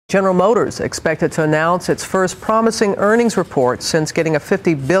General Motors expected to announce its first promising earnings report since getting a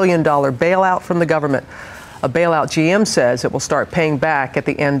 $50 billion bailout from the government. A bailout GM says it will start paying back at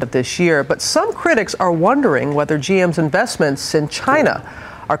the end of this year. But some critics are wondering whether GM's investments in China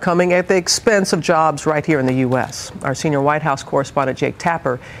are coming at the expense of jobs right here in the U.S. Our senior White House correspondent Jake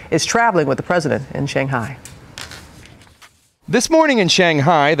Tapper is traveling with the president in Shanghai. This morning in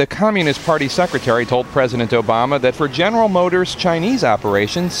Shanghai, the Communist Party secretary told President Obama that for General Motors' Chinese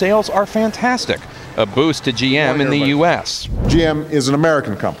operation, sales are fantastic, a boost to GM in the U.S. GM is an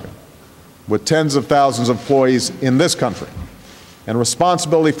American company with tens of thousands of employees in this country, and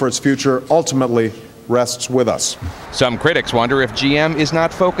responsibility for its future ultimately rests with us. Some critics wonder if GM is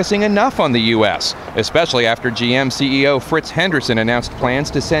not focusing enough on the U.S., especially after GM CEO Fritz Henderson announced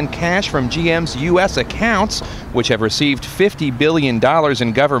plans to send cash from GM's U.S. accounts, which have received $50 billion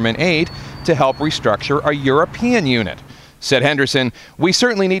in government aid, to help restructure a European unit. Said Henderson, "We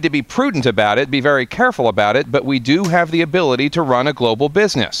certainly need to be prudent about it, be very careful about it, but we do have the ability to run a global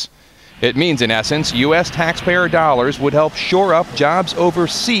business." It means, in essence, U.S. taxpayer dollars would help shore up jobs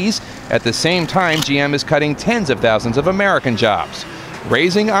overseas. At the same time, GM is cutting tens of thousands of American jobs,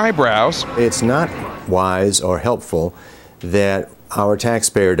 raising eyebrows. It's not wise or helpful that our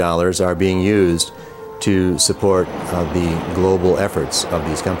taxpayer dollars are being used to support the global efforts of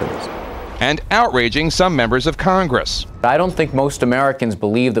these companies. And outraging some members of Congress. I don't think most Americans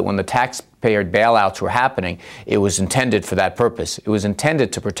believe that when the taxpayer bailouts were happening, it was intended for that purpose. It was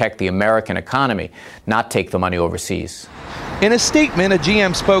intended to protect the American economy, not take the money overseas. In a statement, a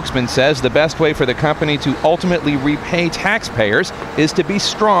GM spokesman says the best way for the company to ultimately repay taxpayers is to be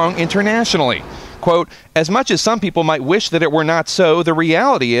strong internationally. Quote, "As much as some people might wish that it were not so, the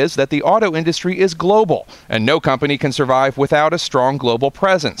reality is that the auto industry is global, and no company can survive without a strong global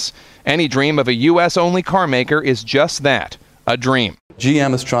presence. Any dream of a U.S.-only car maker is just that, a dream."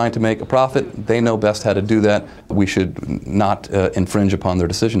 GM is trying to make a profit. They know best how to do that. We should not infringe upon their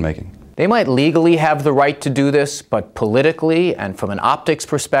decision-making. They might legally have the right to do this, but politically and from an optics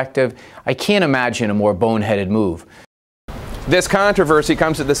perspective, I can't imagine a more boneheaded move. This controversy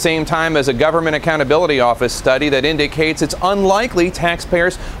comes at the same time as a Government Accountability Office study that indicates it's unlikely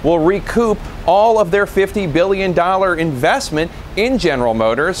taxpayers will recoup all of their $50 billion investment in General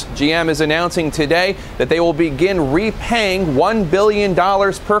Motors. GM is announcing today that they will begin repaying $1 billion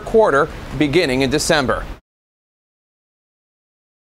per quarter beginning in December.